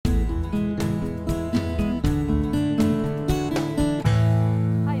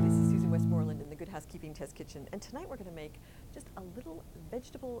Test Kitchen, and tonight we're going to make just a little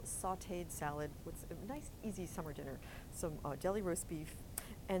vegetable sautéed salad with a nice, easy summer dinner. Some deli roast beef,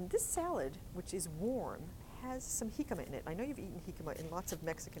 and this salad, which is warm, has some jicama in it. I know you've eaten jicama in lots of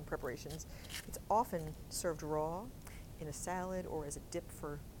Mexican preparations. It's often served raw in a salad or as a dip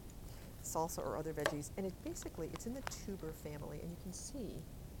for salsa or other veggies, and it's in the tuber family, and you can see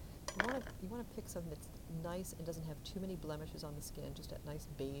you want to pick something that's nice and doesn't have too many blemishes on the skin, just that nice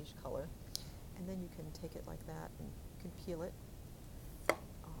beige color. And then you can take it like that and you can peel it.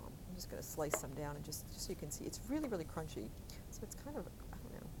 I'm just going to slice some down and just so you can see. It's really, really crunchy. So it's kind of, I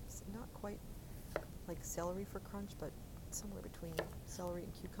don't know, it's not quite like celery for crunch, but somewhere between celery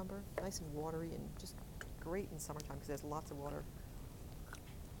and cucumber. Nice and watery and just great in summertime because there's lots of water.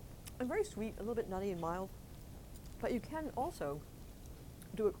 And very sweet, a little bit nutty and mild. But you can also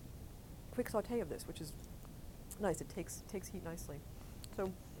do a quick saute of this, which is nice. It takes heat nicely.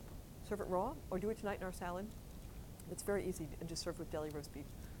 So serve it raw or do it tonight in our salad. It's very easy and just served with deli roast beef.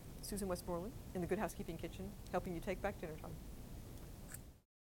 Susan Westmoreland in the Good Housekeeping Kitchen, helping you take back dinner time.